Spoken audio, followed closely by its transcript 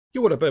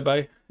Yo, what up,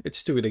 everybody?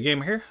 It's Stewie the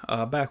Gamer here,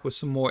 back with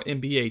some more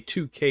NBA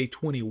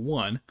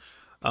 2K21.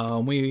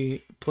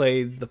 We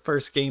played the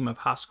first game of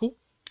high school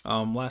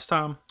last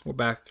time. We're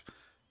back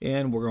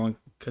and we're going to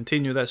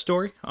continue that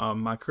story,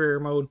 my career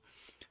mode,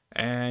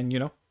 and,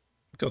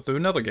 go through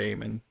another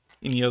game and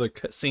any other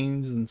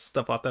cutscenes and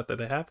stuff like that that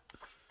they have.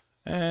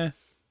 And,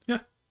 yeah,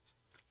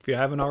 if you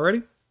haven't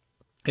already,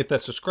 hit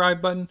that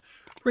subscribe button,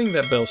 ring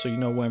that bell so you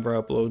know whenever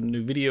I upload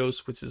new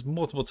videos, which is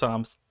multiple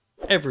times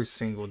every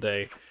single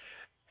day.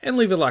 And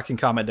leave a like and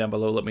comment down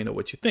below. Let me know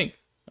what you think.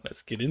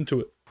 Let's get into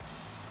it.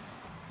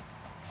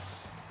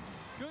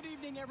 Good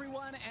evening,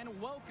 everyone,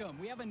 and welcome.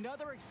 We have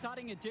another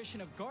exciting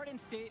edition of Garden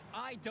State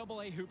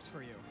IAA Hoops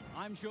for you.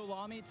 I'm Joe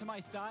Lamy. To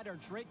my side are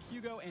Drake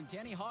Hugo and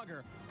Danny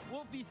Hogger.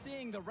 We'll be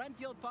seeing the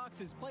Renfield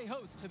Foxes play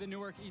host to the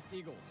Newark East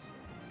Eagles.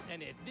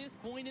 And at this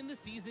point in the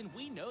season,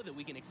 we know that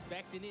we can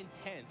expect an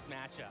intense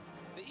matchup.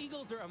 The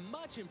Eagles are a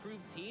much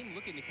improved team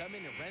looking to come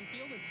into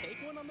Renfield and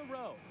take one on the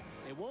road.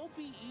 It won't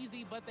be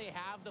easy, but they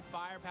have the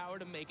firepower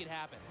to make it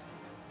happen.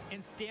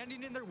 And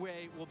standing in their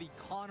way will be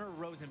Connor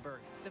Rosenberg,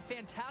 the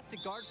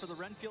fantastic guard for the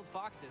Renfield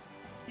Foxes.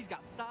 He's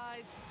got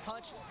size,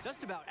 touch,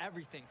 just about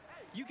everything.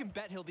 You can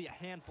bet he'll be a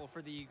handful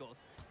for the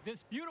Eagles.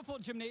 This beautiful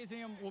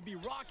gymnasium will be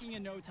rocking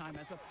in no time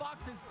as the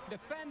Foxes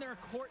defend their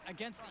court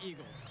against the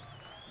Eagles.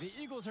 The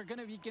Eagles are going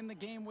to begin the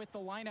game with the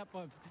lineup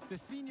of the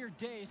senior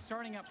day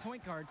starting at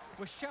point guard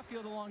with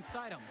Sheffield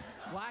alongside him.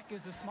 Black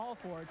is the small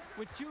forward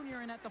with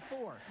Junior in at the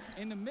 4.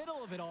 In the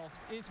middle of it all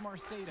is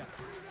Marceda.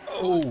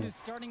 Oh. Fox is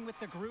starting with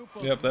the group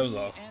of Yep, that was Lee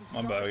off.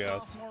 and My bad,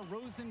 guys. sophomore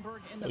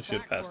Rosenberg in the I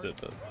should have passed it,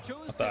 backcourt. but I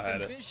Joseph thought I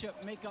had and it.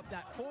 Bishop make up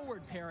that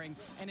forward pairing,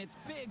 and it's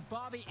big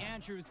Bobby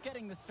Andrews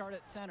getting the start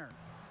at center.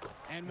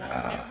 And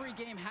while every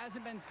game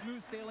hasn't been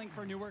smooth sailing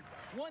for Newark,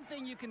 one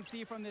thing you can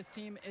see from this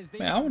team is they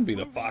Man, I want to be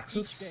the improving each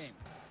Foxes. game.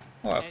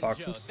 I like And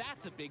Foxes. Joe,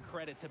 that's a big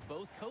credit to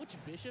both Coach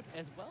Bishop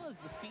as well as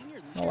the senior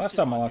leadership. No, last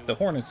time I liked the on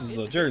Hornets' Newark. as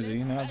a It's jersey,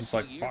 been and I just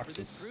special like year for this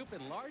Foxes. group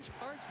in large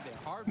part to their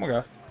hard Come on,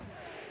 work. guy.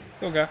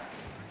 Go, guy.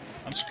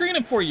 I'm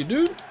screening for you,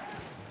 dude.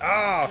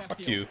 Ah, fuck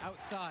Sheffield you.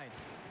 outside.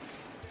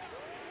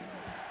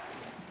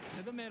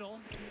 To the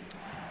middle.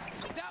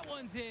 That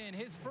one's in.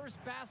 His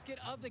first basket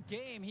of the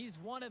game. He's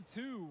 1 of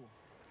 2.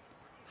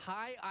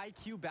 High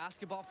IQ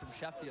basketball from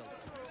Sheffield.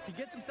 He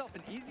gets himself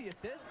an easy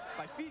assist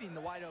by feeding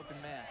the wide open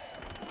man.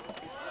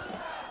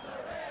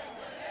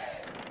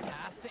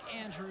 Pass to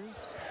Andrews.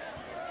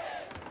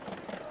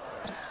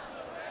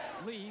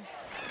 Lee.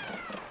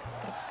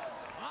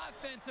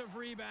 Offensive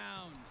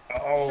rebound.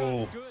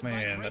 Oh, Shot's good by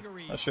man.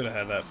 Gregory. I should have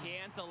had that.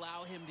 Can't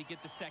allow him to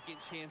get the second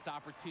chance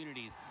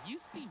opportunities. You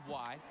see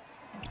why.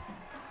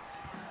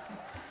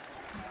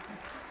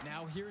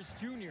 Now here's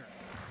Junior.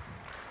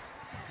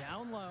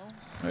 Down low.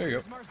 There you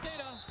Here's go.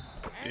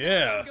 Marceda. And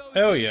Yeah, that one goes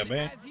hell in yeah,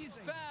 man. As he's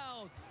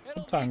fouled.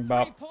 It'll talking be 3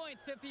 about.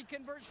 points if he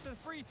converts the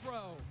free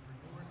throw.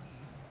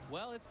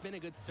 Well, it's been a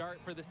good start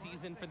for the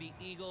season for the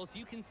Eagles.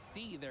 You can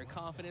see their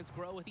confidence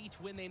grow with each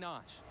win they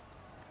notch.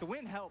 The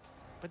win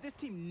helps, but this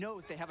team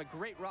knows they have a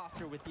great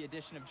roster with the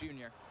addition of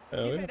Junior.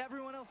 Hell He's yeah. made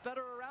everyone else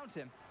better around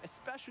him,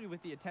 especially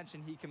with the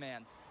attention he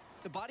commands.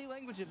 The body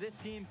language of this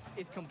team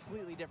is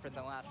completely different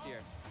than last year.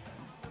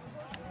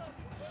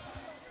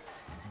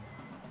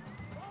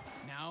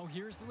 Now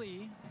here's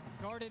Lee,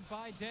 guarded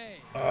by Day.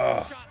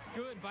 Ah. Shot's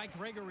good by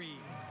Gregory.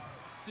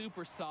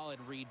 Super solid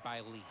read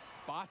by Lee.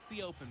 Spots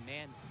the open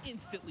man,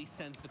 instantly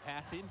sends the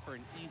pass in for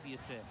an easy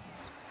assist.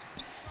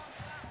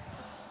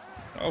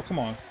 Oh, come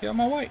on. Get out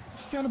my way. You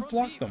gotta From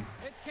block deep, them.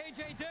 It's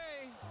KJ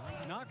Day.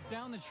 Knocks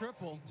down the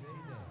triple.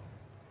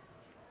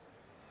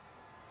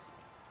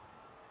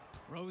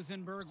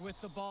 Rosenberg with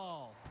the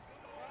ball.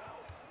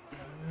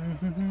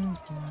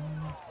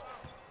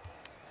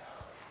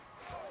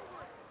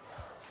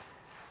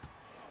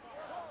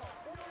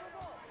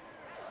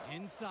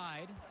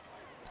 Inside.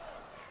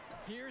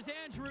 Here's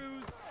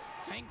Andrews.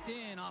 Tanked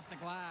in off the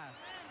glass.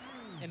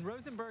 And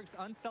Rosenberg's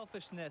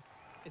unselfishness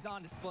is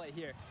on display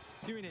here,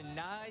 doing a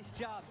nice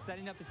job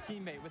setting up his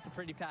teammate with the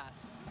pretty pass.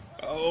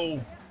 Oh.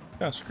 What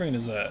kind of screen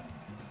is that?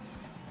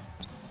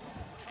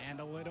 And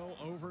a little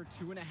over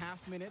 2.5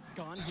 minutes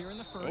gone here in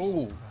the first.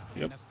 Oh,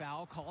 yep. And a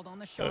foul called on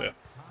the shot. yeah.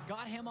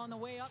 Got him on the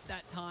way up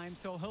that time,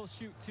 so he'll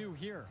shoot 2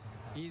 here.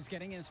 He's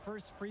getting his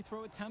first free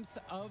throw attempts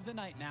of the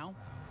night now.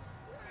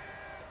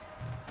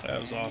 That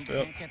was And off. he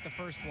Yep. can't get the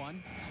first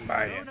one.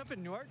 Growing Bam. up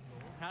in Newark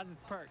has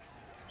its perks.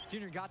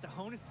 Junior got to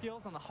hone his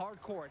skills on the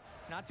hard courts,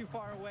 not too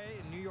far away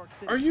in New York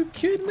City. Are you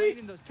kidding Playing me?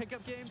 in those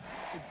pickup games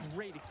is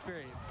great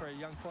experience for a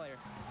young player.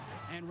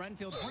 And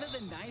Renfield, one of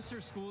the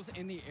nicer schools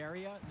in the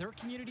area, their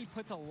community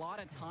puts a lot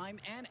of time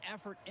and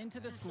effort into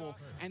the school,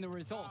 and the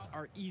results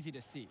are easy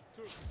to see.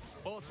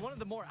 Well, it's one of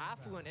the more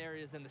affluent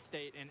areas in the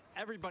state, and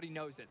everybody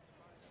knows it.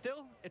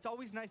 Still, it's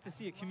always nice to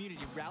see a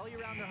community rally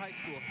around their high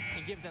school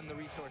and give them the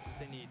resources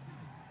they need.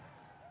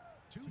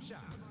 2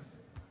 shots.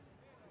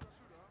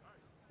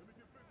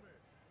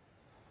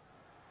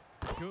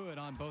 Good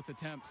on both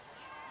attempts.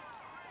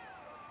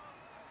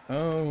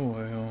 Oh,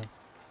 well.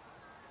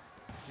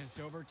 Just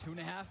over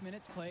 2.5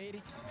 minutes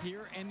played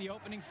here in the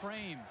opening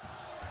frame.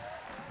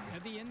 To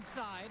the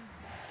inside.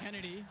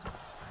 Kennedy.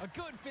 A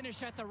good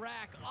finish at the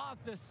rack off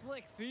the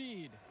slick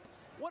feed.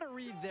 What a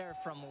read there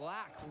from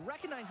Lack,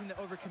 recognizing the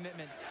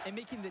overcommitment and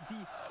making the D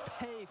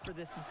pay for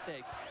this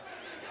mistake.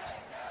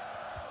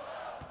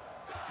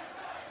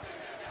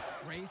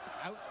 Grace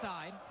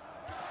outside.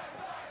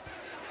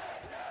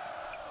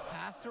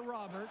 Pass to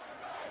Roberts.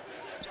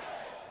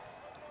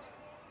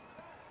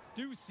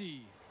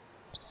 Ducey.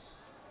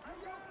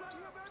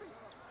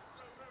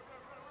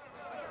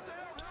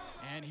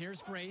 And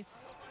here's Grace.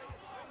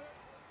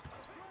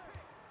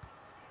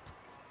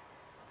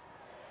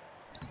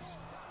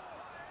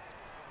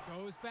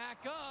 Goes back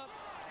up,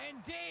 and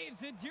Dave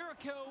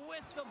Zendirico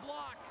with the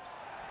block.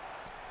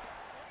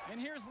 And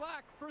here's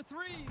Lack for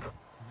three.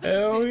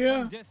 Hell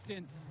yeah.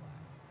 Distance.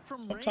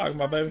 From I'm range, talking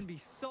about, baby. can be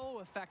so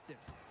effective.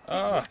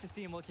 Can't wait to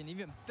see him looking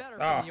even better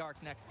from the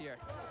arc next year.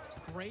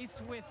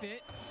 Grace with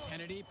it.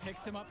 Kennedy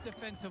picks him up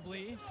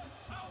defensively.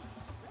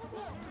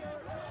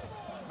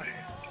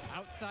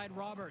 Outside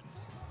Roberts.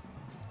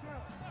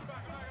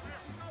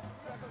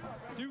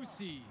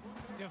 Ducey,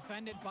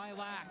 defended by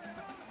Lack.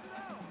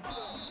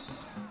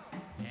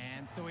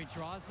 And so he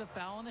draws the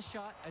foul on the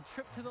shot, a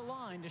trip to the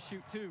line to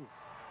shoot two.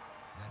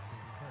 That's his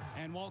first.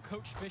 And while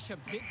Coach Bishop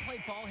did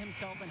play ball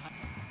himself in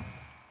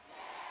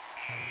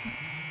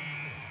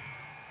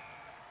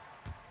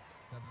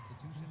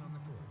Substitution on the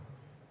court.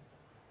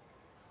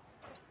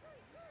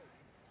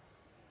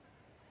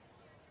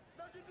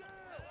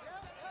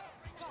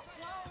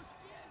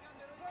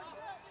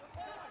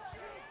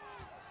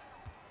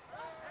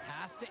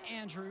 pass to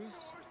Andrews.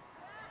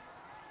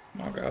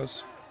 Come on,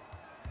 guys.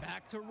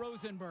 Back to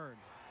Rosenberg.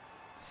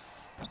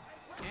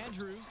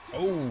 Andrews.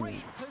 Oh.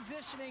 Great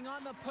positioning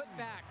on the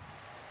putback.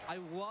 I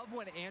love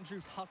when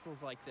Andrews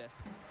hustles like this.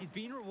 He's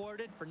being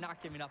rewarded for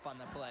not giving up on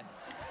the play.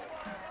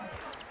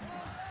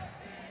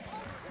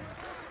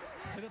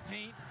 To the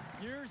paint.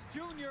 Here's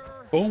Junior.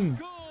 Boom.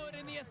 Good,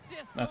 and the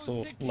assist Nice goes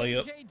little to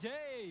layup. KJ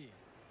Day.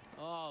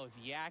 Oh,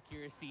 the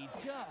accuracy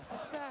just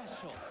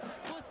special.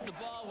 Puts the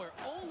ball where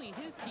only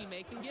his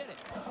teammate can get it.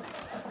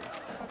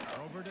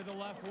 Over to the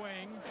left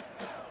wing.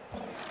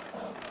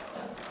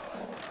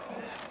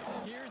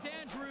 Here's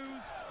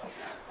Andrews.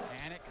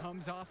 And it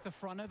comes off the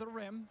front of the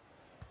rim.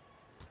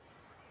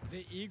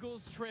 The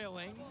Eagles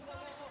trailing.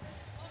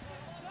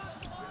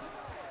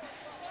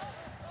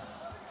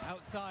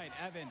 Outside,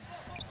 Evans.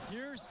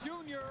 Here's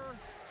Junior.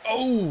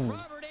 Oh.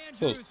 Robert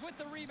Andrews with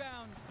the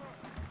rebound.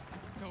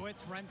 So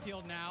it's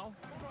Renfield now.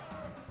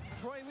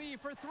 Troy Lee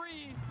for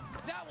three.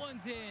 That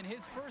one's in. His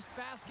first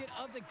basket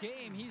of the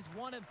game. He's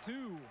one of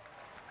two.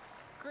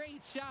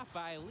 Great shot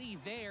by Lee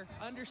there.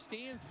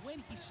 Understands when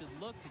he should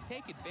look to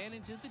take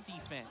advantage of the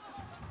defense.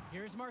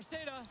 Here's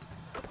Marceda.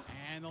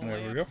 And the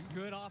There we go. layup's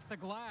good off the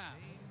glass.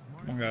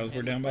 Come on, guys. We're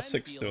And down by with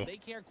 6 Renfield, still. They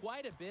care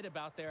quite a bit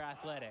about their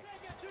athletics.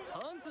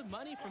 Tons of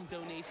money from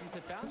donations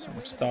have found their Some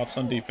way to the stops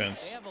on school.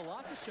 defense. They have a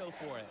lot to show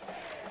for it.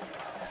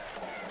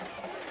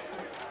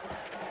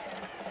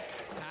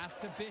 Pass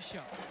to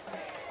Bishop.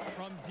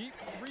 From deep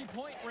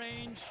three-point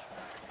range.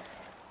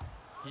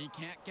 He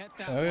can't get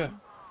that Oh, yeah.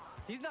 one.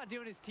 He's not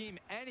doing his team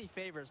any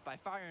favors by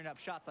firing up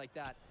shots like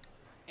that.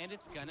 And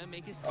it's gonna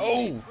make his Oh.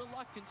 teammates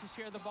reluctant to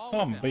share the ball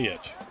Some with him.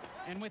 bitch.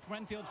 And with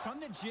Renfield from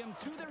the gym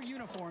to their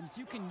uniforms,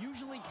 you can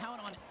usually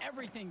count on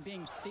everything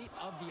being state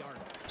of the art.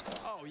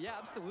 Oh, yeah,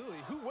 absolutely.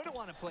 Who wouldn't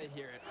want to play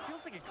here? It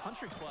feels like a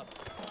country club.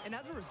 And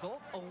as a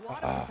result, a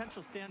lot of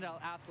potential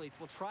standout athletes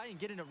will try and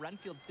get into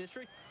Renfield's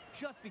district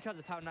just because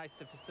of how nice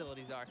the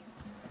facilities are.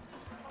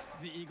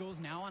 The Eagles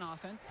now on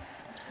offense.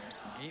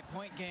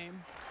 8-point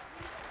game.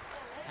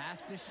 Pass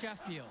to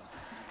Sheffield.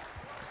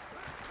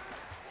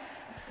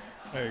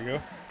 There you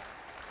go.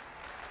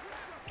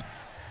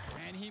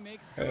 And he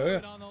makes Oh,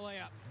 good yeah. on the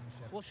layup.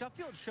 Well,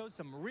 Sheffield shows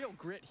some real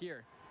grit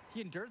here.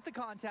 He endures the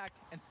contact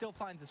and still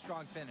finds a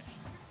strong finish.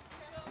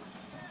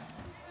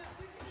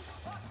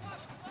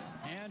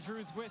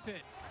 Andrews with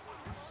it.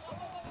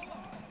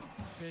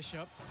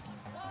 Bishop.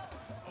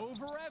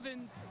 Over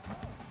Evans.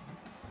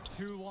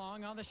 Too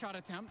long on the shot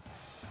attempt.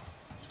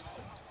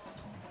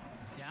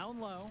 Down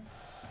low.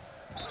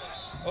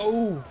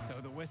 Oh. So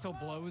the whistle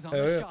blows on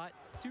Oh, the yeah. shot.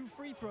 2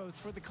 free throws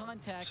for the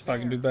contact. See if I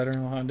can do there. better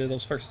than I did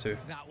those first two.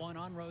 That one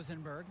on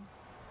Rosenberg.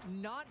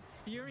 Not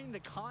fearing the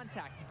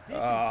contact. This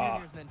is Ah,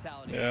 Junior's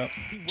mentality. yeah.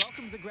 He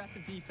welcomes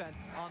aggressive defense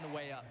on the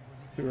way up.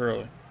 Too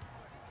early.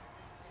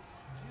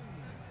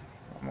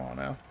 Come on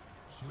now.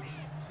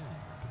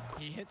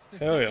 He hits the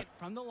Hell yeah. second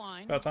from the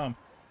line. About time.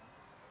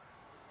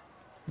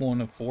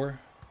 1 of 4.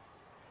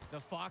 The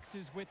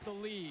Foxes with the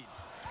lead.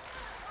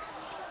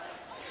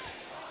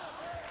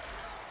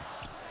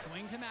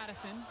 Swing to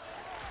Madison.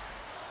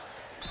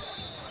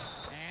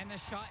 And the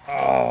shot.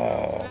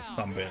 Oh, goes foul,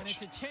 some and bitch.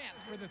 it's a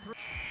chance for the three.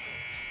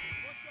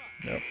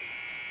 Yep.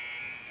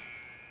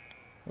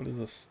 What is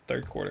this?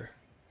 Third quarter.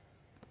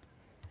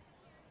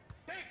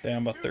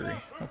 Down by 3.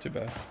 Not too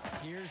bad.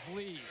 Here's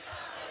Lee.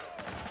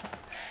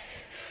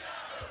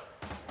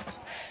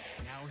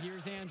 Now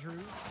here's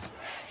Andrews.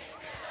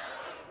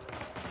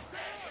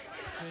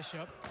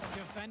 Bishop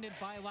defended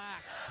by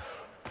Lack.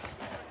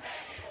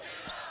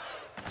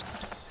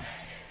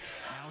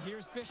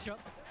 Bishop.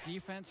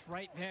 Defense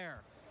right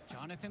there.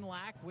 Jonathan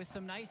Lack with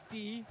some nice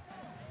D.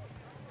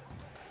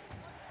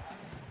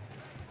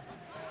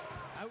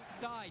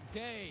 Outside,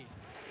 Day.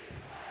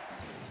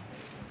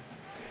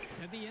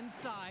 To the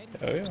inside.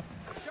 Oh yeah.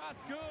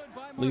 Shot's good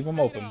by Leave them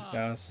open, Marceda.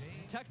 guys.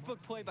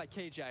 Textbook play by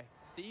KJ.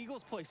 The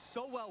Eagles play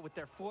so well with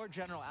their floor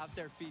general out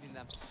there feeding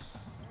them.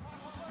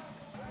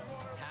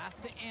 Pass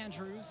to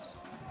Andrews.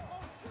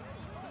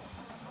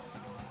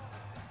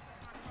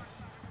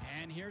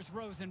 And here's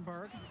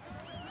Rosenberg.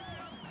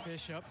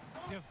 Bishop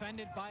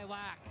defended by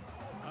Lack.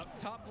 Up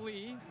top,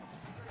 Lee.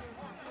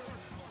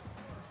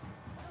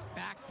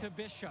 Back to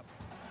Bishop.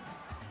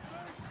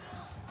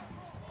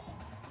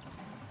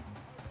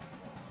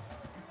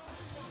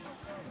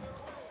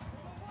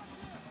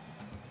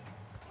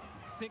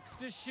 Six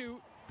to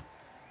shoot.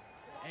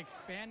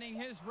 Expanding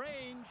his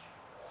range.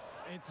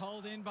 It's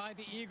hauled in by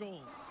the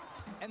Eagles.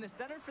 And the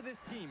center for this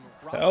team,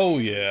 Oh,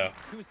 yeah.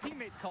 who his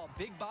teammates call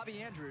Big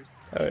Bobby Andrews,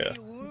 Oh, is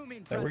yeah. a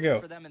looming There we presence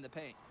go. for them in the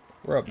paint.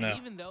 We're up And now.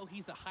 even though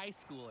he's a high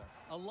schooler,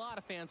 a lot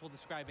of fans will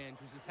describe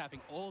Andrews as having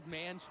old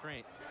man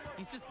strength.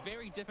 He's just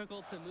very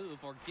difficult to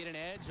move or get an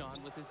edge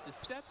on with his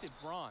deceptive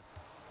brawn.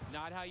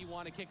 Not how you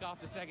want to kick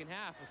off the second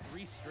half with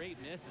 3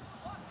 straight misses.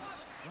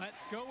 Let's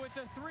go with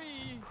the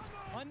three.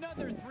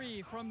 Another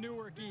three from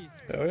Newark East.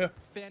 Oh yeah.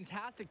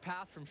 Fantastic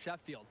pass from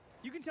Sheffield.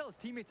 You can tell his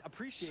teammates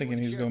appreciate Thinking when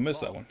he was shares gonna the miss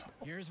that ball. one.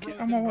 Here's Get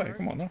out of my way. Rosenberg.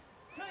 Come on now.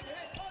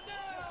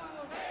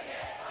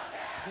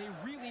 They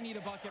really need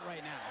a bucket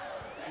right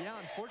now. Yeah,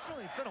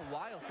 unfortunately, it's been a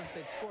while since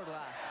they've scored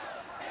last.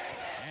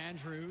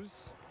 Andrews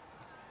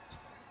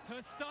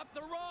to stop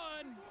the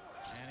run.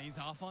 And he's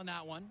off on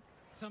that one.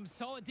 Some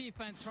solid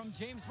defense from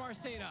James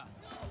Marceda.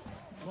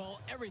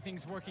 Well,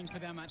 everything's working for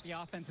them at the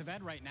offensive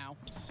end right now.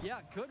 Yeah,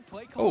 good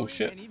play calling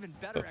shit. and even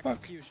better The fuck?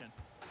 execution.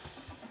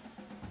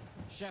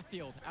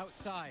 Sheffield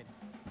outside.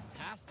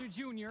 Pass to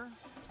Junior.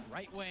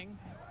 Right wing.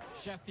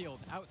 Sheffield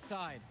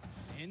outside.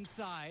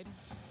 Inside.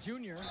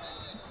 Junior.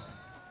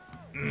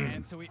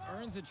 And so he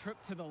earns a trip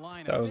to the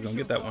line. Thought I was gonna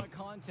get that Officials one.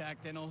 saw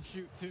contact and he'll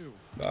shoot 2.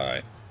 All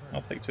right.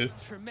 I'll take 2.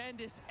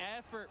 Tremendous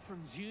effort from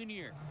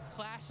Junior.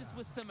 Clashes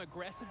with some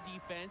aggressive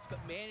defense, but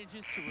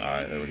manages to release All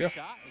right, there we his go.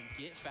 shot and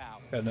get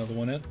fouled. Got another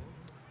one in.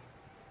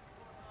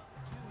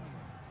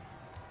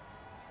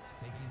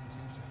 Taking 2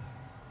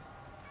 shots.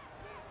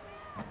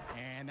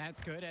 And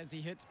that's good as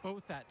he hits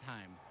both that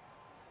time.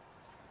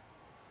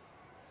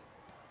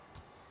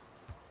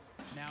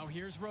 Now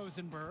here's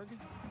Rosenberg.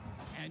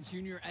 And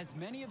Junior, as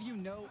many of you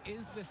know,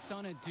 is the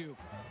son of Duke,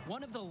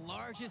 one of the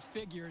largest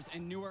figures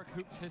in Newark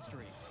hoops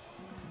history.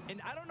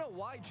 And I don't know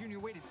why Junior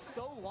waited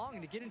so long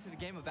to get into the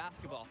game of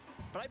basketball,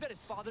 but I bet his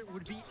father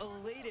would be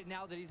elated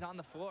now that he's on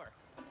the floor.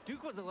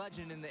 Duke was a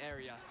legend in the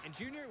area, and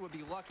Junior would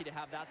be lucky to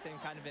have that same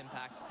kind of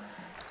impact.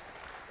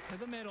 To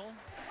the middle.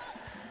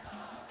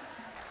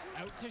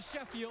 Out to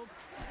Sheffield.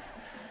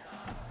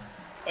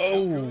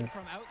 Oh. Good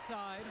from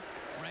outside.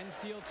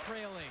 Renfield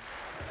trailing.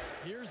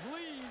 Here's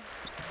Lee.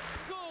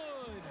 Good.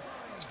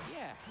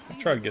 Yeah,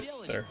 he's tried to get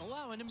agility, there.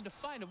 allowing him to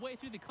find a way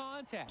through the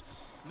contact.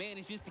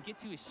 Manages to get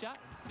to his shot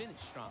and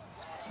finish strong.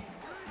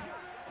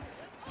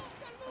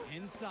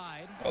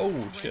 Inside. Oh,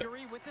 shit.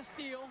 Gregory with the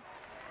steal.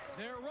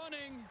 They're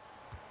running.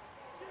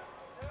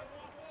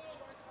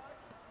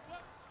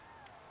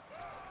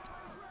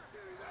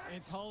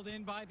 It's hauled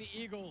in by the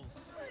Eagles.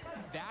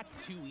 That's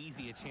too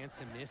easy a chance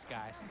to miss,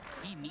 guys.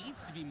 He needs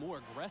to be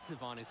more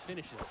aggressive on his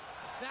finishes.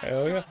 That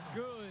Hell yeah. shot's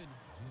good.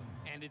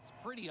 And it's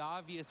pretty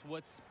obvious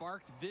what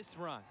sparked this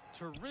run.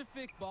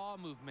 Terrific ball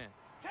movement.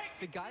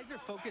 The guys are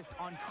focused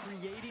on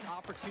creating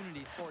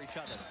opportunities for each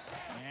other.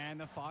 And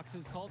the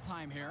Foxes call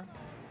time here.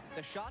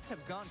 The shots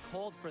have gone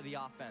cold for the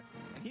offense,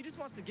 and he just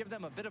wants to give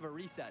them a bit of a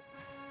reset.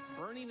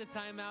 Burning a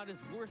timeout is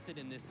worth it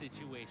in this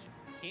situation.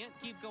 Can't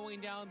keep going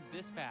down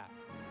this path.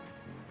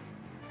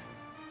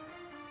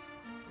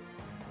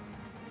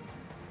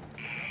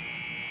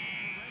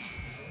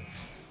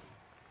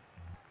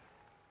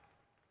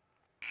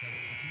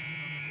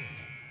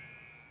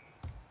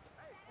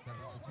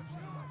 Substitution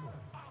on the court.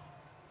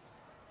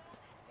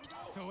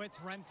 So it's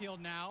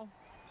Renfield now.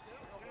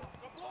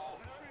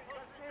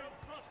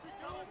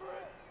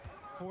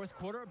 Fourth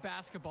quarter of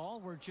basketball.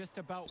 We're just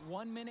about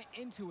 1 minute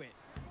into it.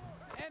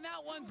 And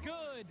that one's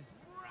good.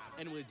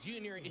 And with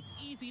Junior, it's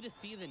easy to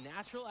see the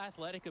natural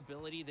athletic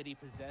ability that he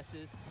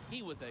possesses.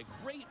 He was a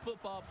great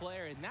football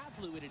player, and that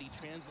fluidity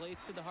translates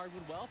to the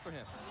hardwood well for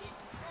him.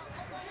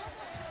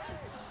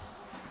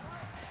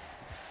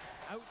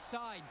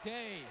 Outside,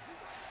 Day.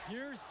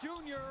 Here's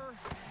Junior.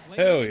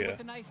 Hell Laid in yeah.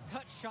 With a nice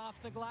touch off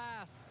the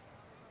glass.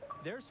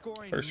 They're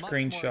scoring First much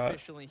screen more shot.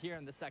 efficiently here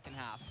in the second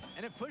half,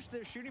 and it pushed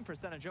their shooting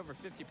percentage over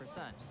 50%.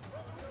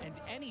 And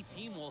any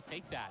team will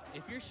take that.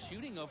 If you're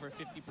shooting over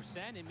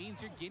 50%, it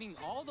means you're getting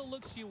all the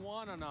looks you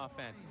want on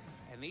offense.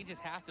 And they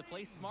just have to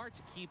play smart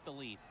to keep the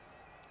lead.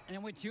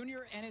 And with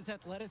Junior and his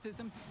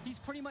athleticism, he's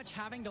pretty much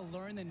having to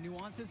learn the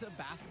nuances of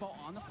basketball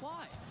on the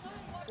fly.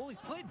 Well, he's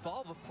played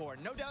ball before,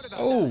 no doubt about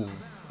Oh, that.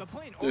 But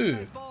playing dude.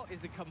 organized ball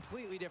is a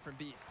completely different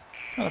beast.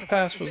 What kind of Suffice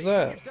pass to was say,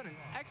 that? Junior's done an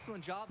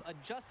excellent job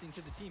adjusting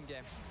to the team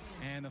game.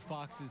 And the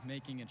Foxes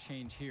making a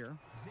change here.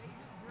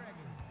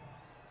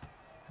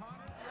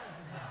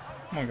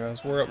 Come on,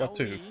 guys. We're up by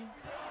 2. Lee,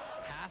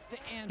 pass to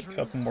A Andrews.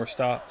 couple more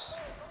stops.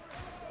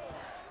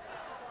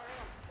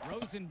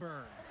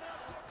 Rosenberg.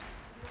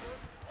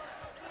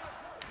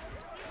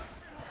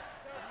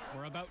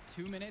 We're about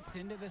 2 minutes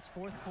into this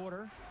fourth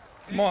quarter.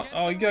 Come on.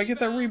 Oh, you gotta get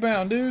that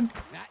rebound, dude.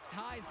 That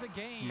ties the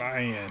game.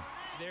 Man.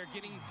 They're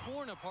getting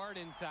torn apart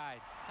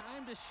inside.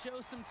 Time to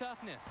show some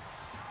toughness.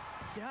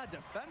 Yeah,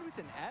 defend with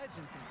an edge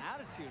and some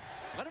attitude.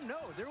 Let him know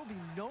there will be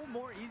no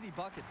more easy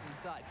buckets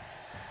inside.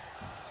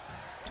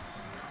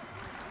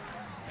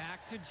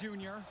 Back to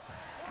Junior.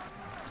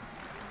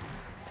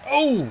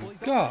 Oh, Well, he's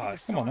God. already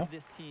the Come on star now. of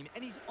this team,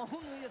 and he's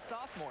only a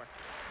sophomore.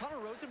 Connor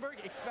Rosenberg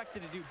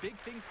expected to do big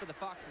things for the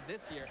Foxes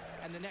this year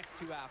and the next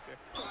 2 after.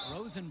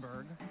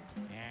 Rosenberg.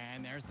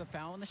 And there's the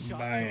foul on the shot.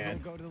 Man. So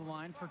he'll go to the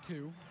line for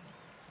 2.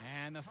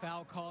 And the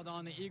foul called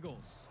on the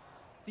Eagles.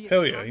 The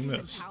Hell yeah, he attacking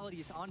missed. mentality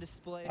is on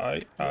display.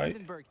 Aight.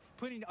 Rosenberg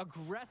putting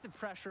aggressive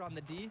pressure on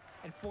the D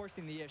and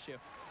forcing the issue.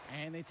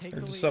 And they take They're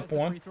the just lead up as the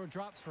 1. free throw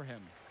drops for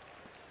him.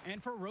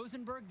 And for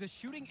Rosenberg, the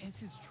shooting is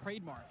his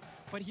trademark.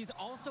 But he's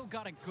also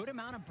got a good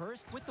amount of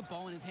burst with the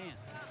ball in his hands.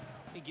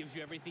 It gives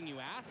you everything you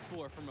ask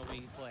for from a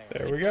wing player.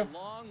 There we It's go.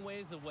 a long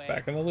ways away.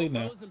 Back in the lead but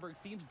now. Rosenberg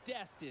seems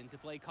destined to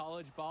play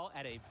college ball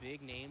at a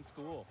big-name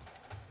school.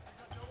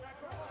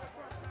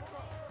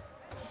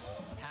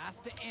 Pass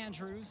to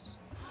Andrews.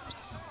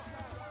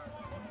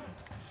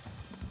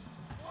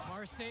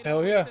 Marcelo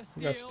Hell yeah. with the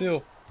We got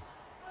steal.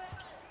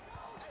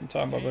 I'm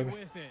talking about, Day baby.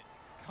 with it.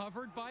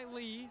 Covered by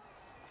Lee.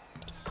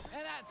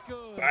 And that's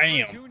good.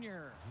 Bam. For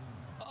Junior.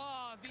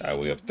 Oh, the Alright,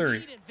 we have Eagles 3.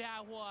 needed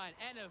that one.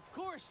 And of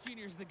course,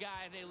 Junior's the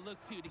guy they look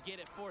to get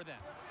it for them.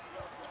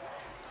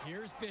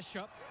 Here's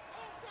Bishop.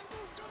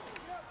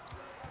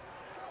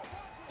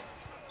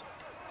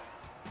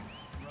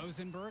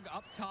 Rosenberg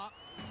up top.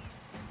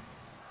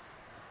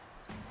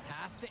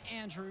 Pass to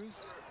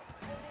Andrews.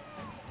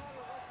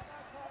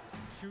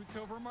 Shoots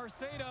over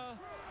Marceda.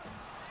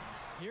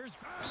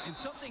 And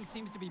something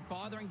seems to be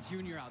bothering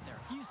Junior out there.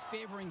 He's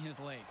favoring his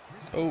leg.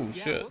 Oh, Yeah,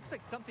 shit. it looks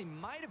like something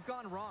might have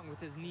gone wrong with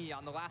his knee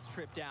on the last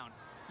trip down.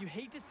 You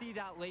hate to see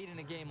that late in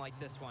a game like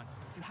this one.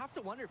 You have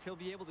to wonder if he'll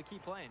be able to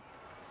keep playing.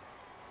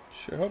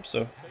 Sure hope so.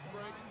 Take a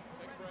break.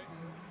 Take a break.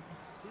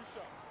 2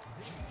 shots.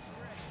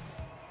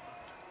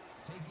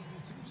 Taking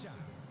 2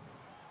 shots.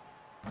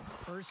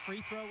 First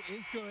free throw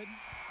is good,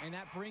 and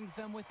that brings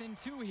them within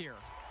 2 here.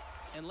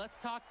 And let's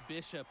talk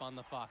Bishop on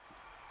the Foxes.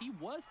 He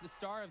was the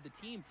star of the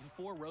team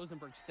before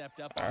Rosenberg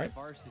stepped up All on right. the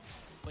varsity,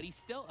 but he's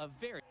still a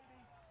very...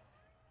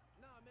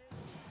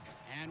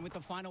 And with the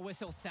final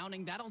whistle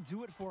sounding, that'll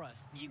do it for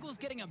us. Eagles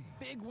getting a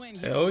big win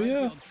here. Hell in yeah.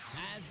 Redfield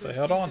as They their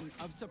held on. season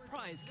of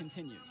surprise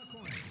continues.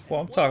 Well,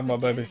 I'm Once talking about,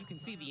 again, baby. You can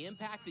see the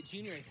impact that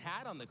Junior has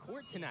had on the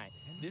court tonight.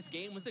 This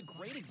game was a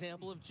great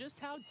example of just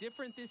how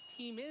different this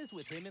team is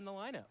with him in the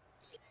lineup.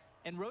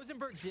 And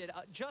Rosenberg did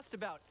just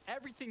about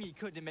everything he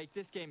could to make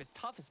this game as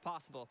tough as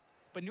possible.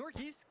 But Newark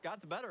East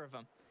got the better of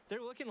him.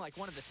 They're looking like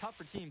one of the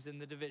tougher teams in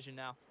the division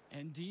now.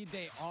 Indeed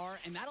they are,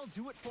 and that'll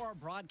do it for our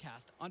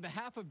broadcast. On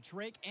behalf of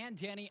Drake and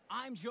Danny,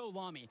 I'm Joe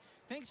Lamy.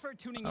 Thanks for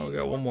tuning in. Oh, we to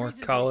got our one more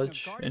presentation of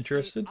college Garden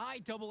interested.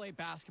 State IAA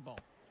basketball.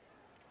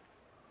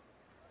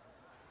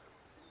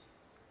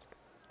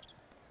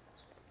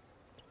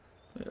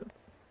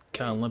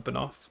 Kind of limping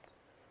off.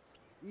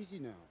 Easy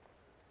now.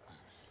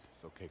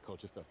 It's okay,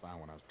 Coach. It felt fine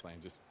when I was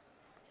playing. Just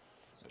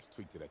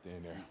tweaked it at the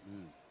end there.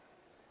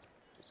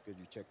 It's good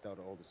you checked out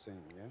all the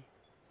same, yeah?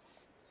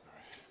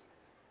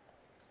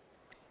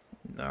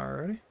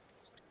 Alrighty.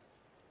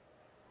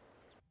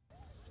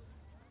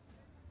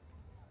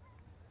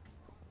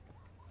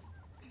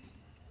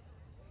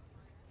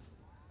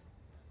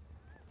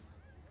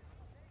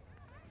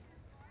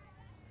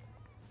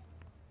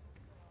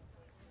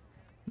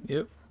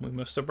 Yep, we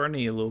messed up our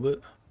knee a little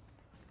bit.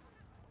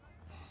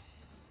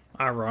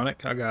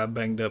 Ironic, I got a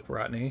banged up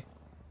right knee.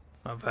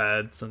 I've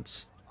had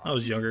since I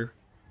was younger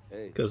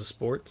Hey, because of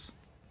sports.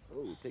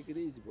 oh, take it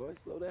easy, boy.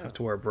 Slow I down. have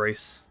to wear a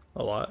brace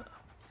a lot.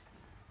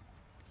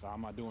 So how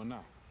am I doing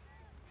now?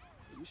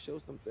 You show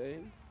some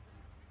things.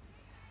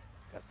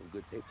 Got some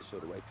good tape to show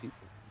the right people.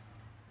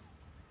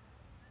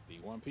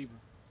 D1 people?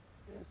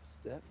 Yeah, it's a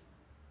step.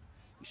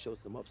 You show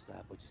some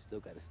upside, but you still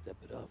got to step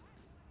it up.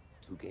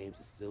 2 games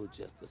is still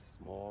just a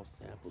small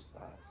sample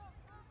size,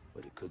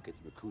 but it could get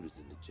the recruiters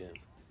in the gym.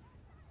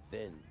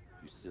 Then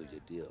you seal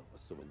your deal,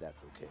 assuming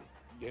that's okay.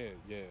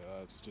 Yeah,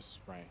 it's just a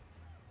sprain.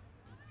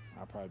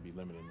 I'll probably be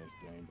limited in this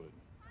game, but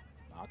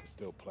I can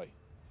still play.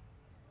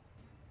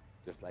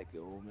 Just like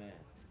your old man.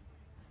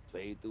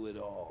 Played through it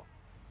all,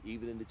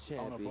 even in the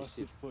On a championship.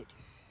 busted foot,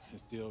 and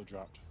still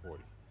dropped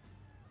 40.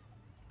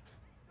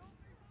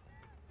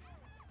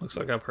 Looks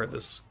like I've heard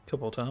this a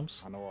couple of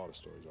times. I know all the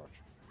stories,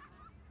 Archer.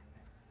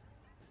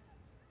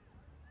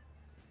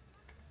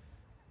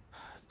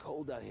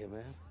 cold out here,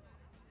 man.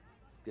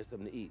 Let's get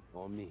something to eat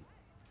on me.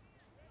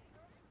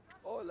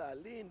 Hola,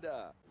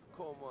 linda.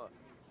 Como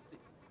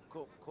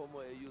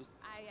ellos?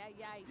 Ay, ay,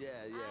 ay. Yeah,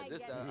 Ay,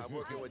 this ay, I'm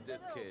working ay, with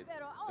this kid.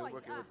 Pero, Been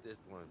working with this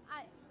one.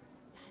 Ay,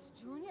 that's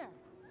Junior.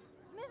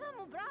 Me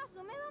dá um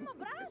braço, me dá um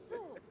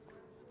abraço.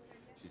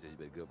 She said you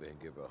better go over here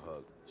and give her a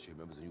hug. She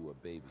remembers when you were a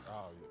baby.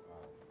 Oh,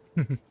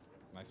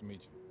 nice to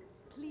meet you.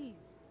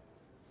 Please,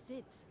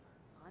 sit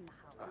on the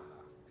house.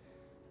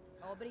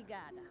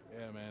 Obrigada.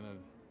 Yeah, man.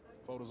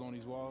 Photos on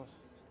these walls.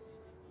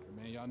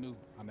 Man, y'all knew.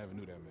 I never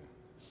knew that, man.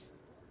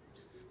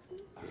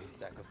 He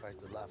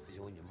sacrificed a lot for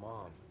you and your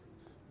mom.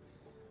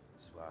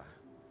 That's why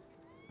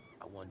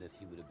I wonder if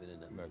he would have been in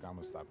the... Look, I'm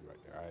gonna stop you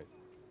right there, all right?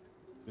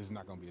 This is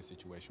not gonna be a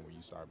situation where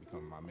you start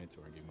becoming my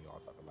mentor and giving me all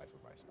type of life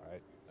advice, all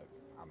right? Look,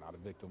 I'm not a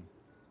victim.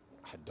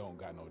 I don't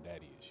got no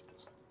daddy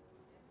issues.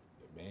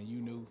 The man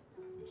you knew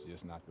is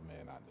just not the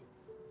man I knew.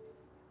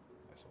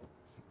 That's all.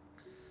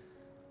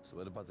 So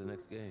what about the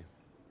next game?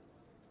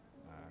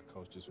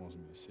 Coach just wants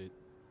me to sit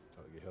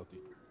until I get healthy.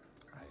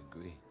 I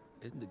agree.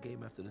 Isn't the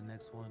game after the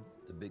next one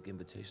the big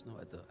invitational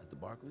at the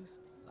Barclays?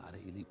 A lot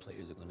of elite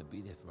players are going to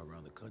be there from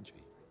around the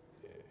country.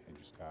 Yeah,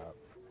 Andrew Scott.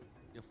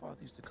 Your father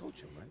used to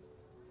coach him, right?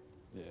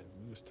 Yeah,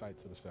 we was tight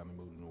till his family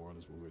moved to New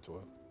Orleans when we were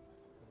 12.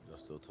 Y'all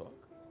still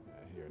talk?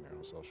 Yeah, here and there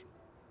on social.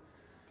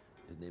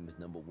 His name is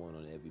 #1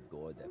 on every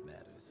board that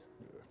matters.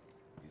 Yeah.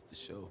 He's the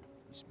show,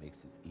 which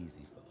makes it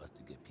easy for us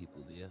to get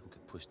people there who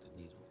can push the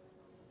needle.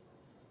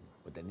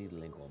 But that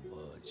needle ain't gonna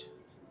budge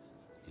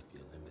if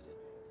you're limited.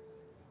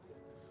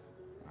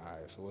 All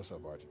right, so what's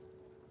up, Archie?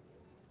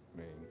 I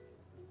mean,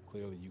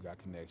 clearly you got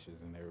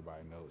connections and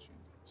everybody knows you.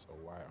 So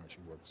why aren't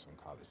you working some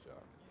college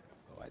job?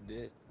 Oh, I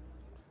did.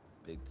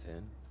 Big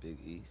Ten, Big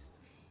East.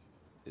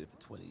 Did it for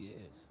 20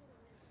 years.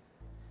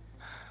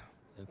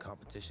 Then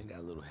competition got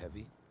a little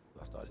heavy.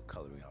 I started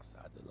coloring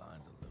outside the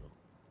lines a little.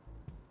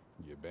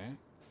 You band?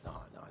 No,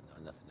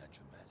 nothing that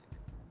dramatic.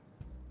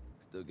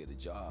 Still get a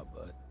job,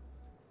 but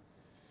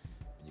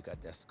when you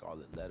got that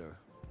scarlet letter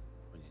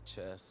on your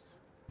chest.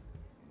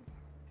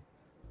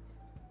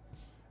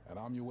 And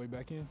I'm your way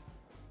back in?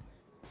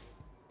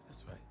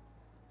 That's right.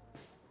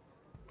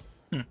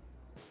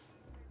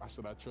 Why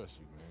should I trust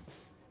you, man?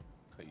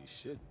 But you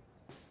shouldn't.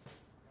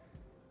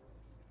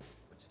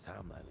 But your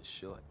timeline is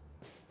short.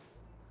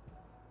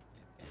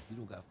 And if you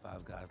don't got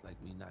 5 guys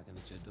like me knocking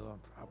at your door, I'm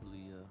probably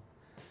your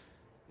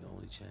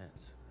only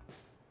chance.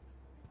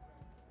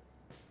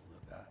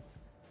 Look,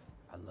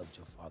 I loved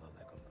your father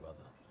like a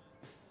brother.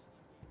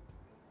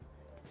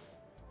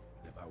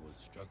 And if I was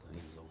struggling,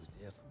 he was always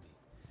there for me.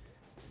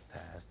 In the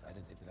past, I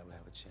didn't think that I would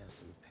have a chance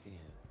to repay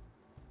him.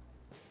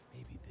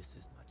 Maybe this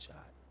is my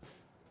shot.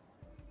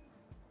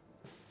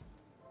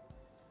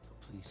 So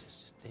please,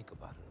 just think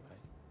about it, all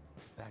right?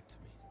 Get back to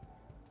me.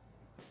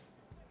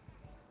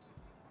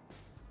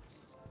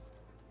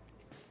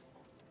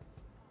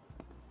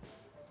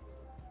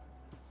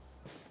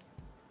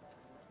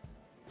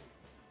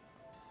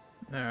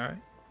 All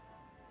right.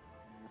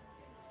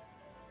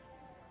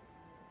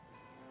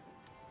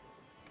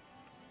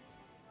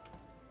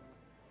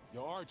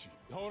 Yo, Archie,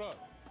 hold up.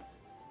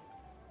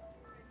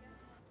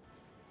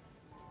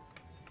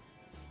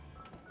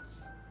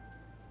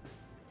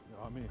 Yo,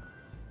 I'm in.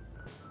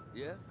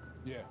 Yeah?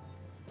 Yeah.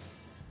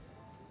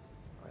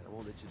 All right, I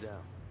won't let you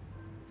down.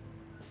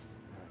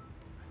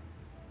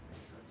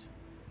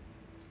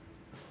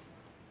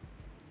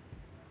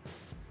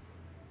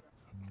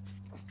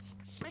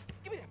 Man,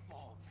 give me that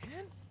ball,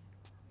 man.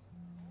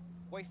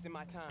 Wasting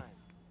my time.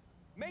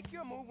 Make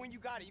your move when you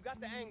got it. You got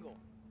the angle.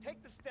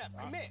 Take the step.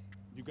 Commit.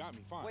 You got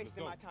me, fine.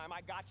 Wasting my let's go. time.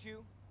 I got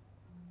you.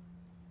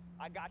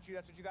 I got you.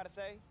 That's what you got to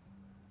say?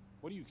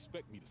 What do you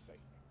expect me to say?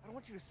 I don't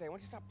want you to say. I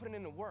want you to stop putting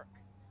in the work.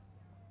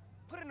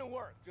 Put in the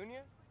work,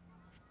 Junior.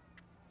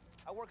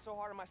 I worked so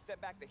hard on my step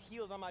back, the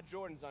heels on my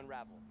Jordans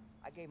unraveled.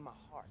 I gave my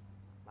heart,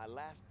 my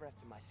last breath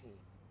to my team.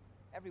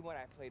 Everyone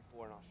I played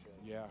for in Australia.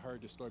 Yeah, I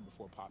heard the story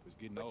before Pop. It's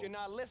getting But old. you're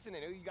not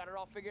listening. You got it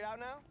all figured out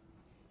now?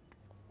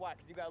 Why,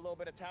 because you got a little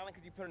bit of talent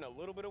because you put in a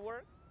little bit of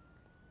work?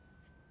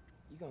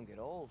 You're going to get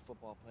old,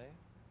 football player.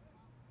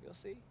 You'll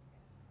see.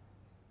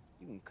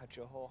 You can cut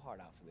your whole heart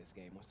out for this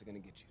game. What's it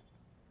going to get you?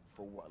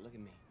 For what? Look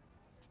at me.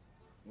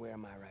 Where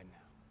am I right now?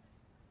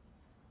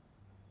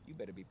 You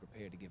better be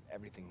prepared to give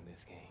everything to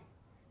this game,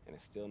 and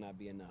it still not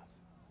be enough.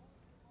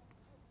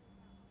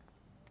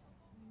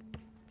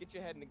 Get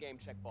your head in the game,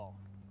 check ball.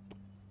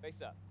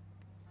 Face up.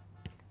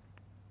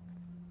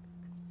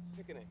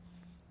 Pick an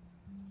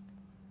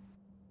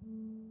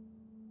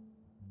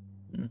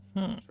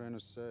Trainer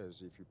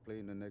says if you play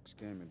in the next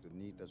game and the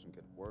knee doesn't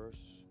get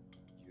worse,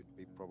 you'd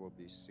be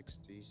probably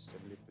 60,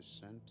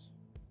 70%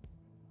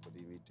 for the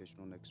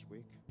invitational next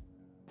week.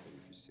 But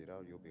if you sit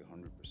out, you'll be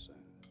 100%.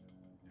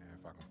 Yeah,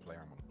 if I can play,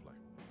 I'm gonna play.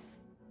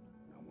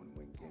 And I want to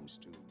win games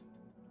too.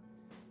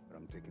 But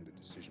I'm taking the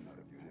decision out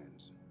of your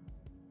hands.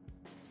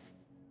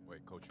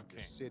 Wait, Coach, you You're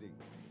can't. sitting.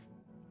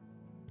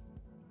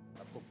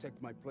 I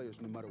protect my players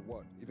no matter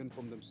what, even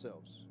from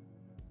themselves.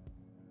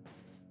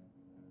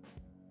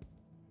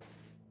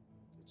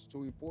 It's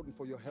too important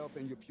for your health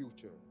and your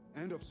future.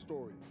 End of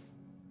story.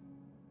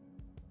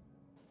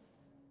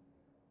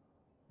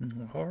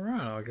 All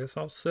right, I guess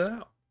I'll sit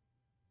out.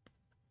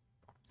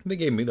 They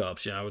gave me the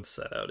option. I would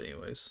sit out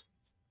anyways.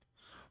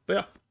 But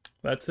yeah,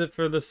 that's it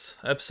for this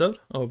episode.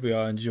 I hope you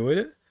all enjoyed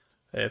it.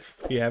 If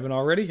you haven't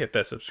already, hit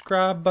that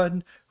subscribe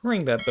button,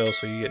 ring that bell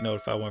so you get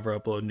notified whenever I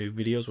upload new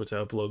videos, which I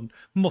upload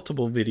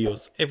multiple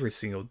videos every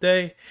single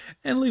day.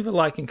 And leave a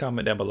like and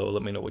comment down below.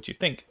 Let me know what you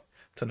think.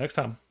 Till next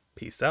time,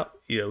 peace out.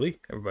 ELE.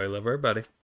 Everybody love everybody.